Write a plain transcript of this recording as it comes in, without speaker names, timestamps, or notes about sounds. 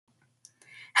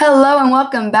Hello and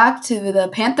welcome back to the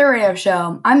Panther Radio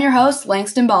Show. I'm your host,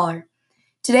 Langston Baller.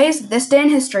 Today's This Day in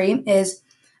History is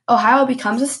Ohio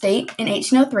becomes a state in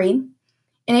 1803.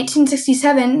 In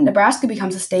 1867, Nebraska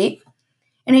becomes a state.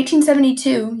 In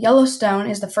 1872, Yellowstone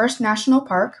is the first national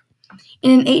park.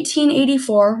 And in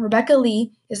 1884, Rebecca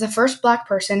Lee is the first black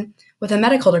person with a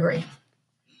medical degree.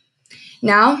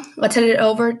 Now, let's head it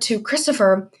over to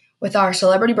Christopher with our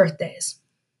celebrity birthdays.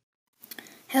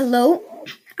 Hello,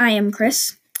 I am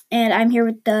Chris, and I'm here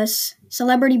with the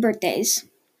celebrity birthdays.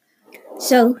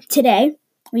 So today,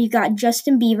 we've got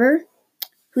Justin Bieber,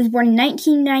 who's born in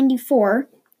 1994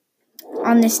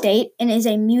 on this date and is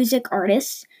a music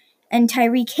artist, and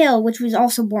Tyreek Hill, which was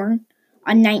also born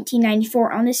on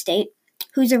 1994 on this date,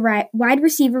 who's a wide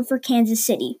receiver for Kansas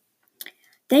City.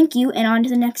 Thank you, and on to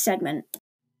the next segment.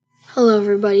 Hello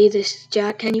everybody, this is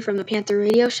Jack Kenny from the Panther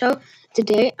Radio Show.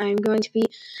 Today I'm going to be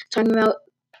talking about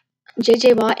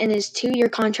J.J. Watt and his 2-year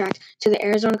contract to the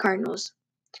Arizona Cardinals.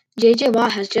 J.J.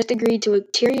 Watt has just agreed to a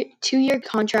 2-year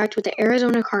contract with the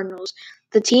Arizona Cardinals.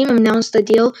 The team announced the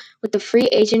deal with the free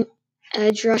agent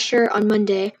edge rusher on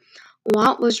Monday.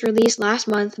 Watt was released last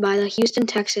month by the Houston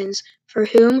Texans, for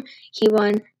whom he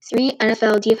won 3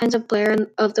 NFL Defensive Player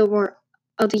of the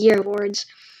Year awards.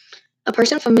 A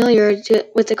person familiar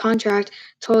with the contract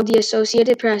told the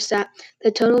Associated Press that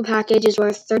the total package is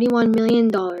worth $31 million.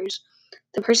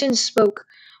 The person spoke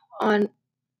on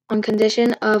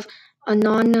condition of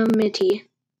anonymity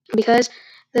because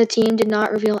the team did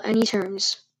not reveal any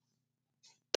terms.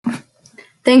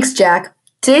 Thanks, Jack.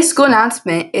 Today's school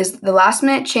announcement is the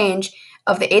last-minute change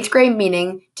of the 8th grade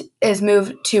meeting is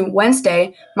moved to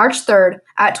Wednesday, March 3rd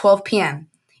at 12 p.m.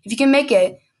 If you can make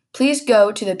it, please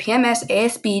go to the PMS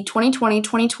ASB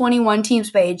 2020-2021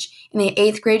 Teams page in the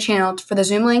 8th grade channel for the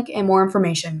Zoom link and more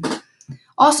information.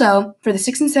 Also, for the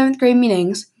 6th and 7th grade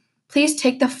meetings, please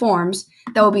take the forms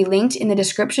that will be linked in the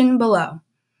description below.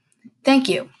 Thank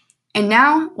you. And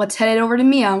now, let's head it over to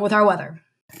Mia with our weather.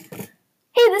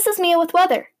 Hey, this is Mia with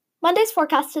weather. Monday's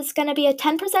forecast is going to be a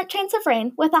 10% chance of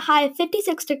rain with a high of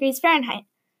 56 degrees Fahrenheit.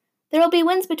 There will be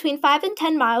winds between 5 and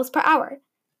 10 miles per hour.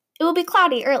 It will be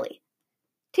cloudy early.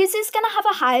 Tuesday's going to have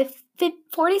a high of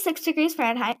 46 degrees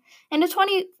Fahrenheit and a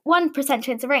 21%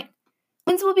 chance of rain.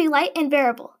 Winds will be light and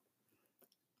variable.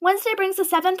 Wednesday brings a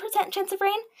 7% chance of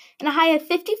rain and a high of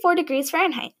 54 degrees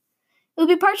Fahrenheit. It will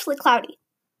be partially cloudy.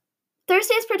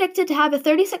 Thursday is predicted to have a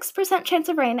 36% chance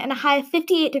of rain and a high of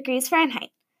 58 degrees Fahrenheit.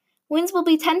 Winds will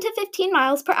be 10 to 15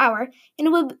 miles per hour and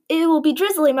it will be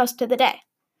drizzly most of the day.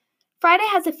 Friday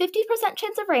has a 50%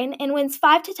 chance of rain and winds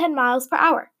 5 to 10 miles per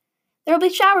hour. There will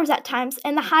be showers at times,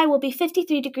 and the high will be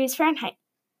 53 degrees Fahrenheit.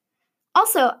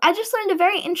 Also, I just learned a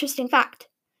very interesting fact.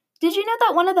 Did you know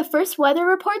that one of the first weather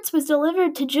reports was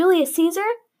delivered to Julius Caesar?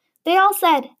 They all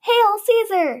said, "Hail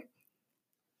Caesar!"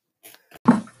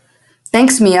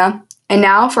 Thanks, Mia. And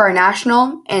now for our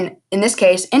national, and in this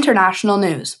case, international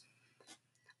news.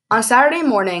 On Saturday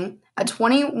morning, a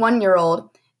 21-year-old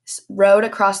rowed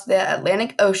across the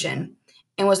Atlantic Ocean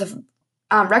and was the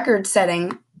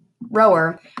record-setting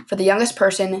rower for the youngest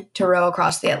person to row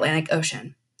across the Atlantic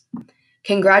Ocean.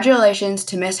 Congratulations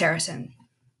to Miss Harrison.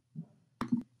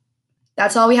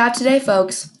 That's all we have today,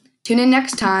 folks. Tune in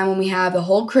next time when we have the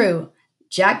whole crew,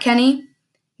 Jack Kenny,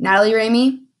 Natalie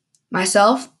Ramey,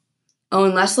 myself,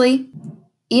 Owen Leslie,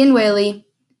 Ian Whaley,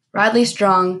 Riley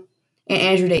Strong, and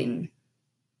Andrew Dayton,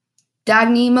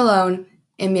 Dagny Malone,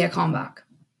 and Mia Kalmbach.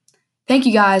 Thank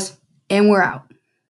you guys, and we're out.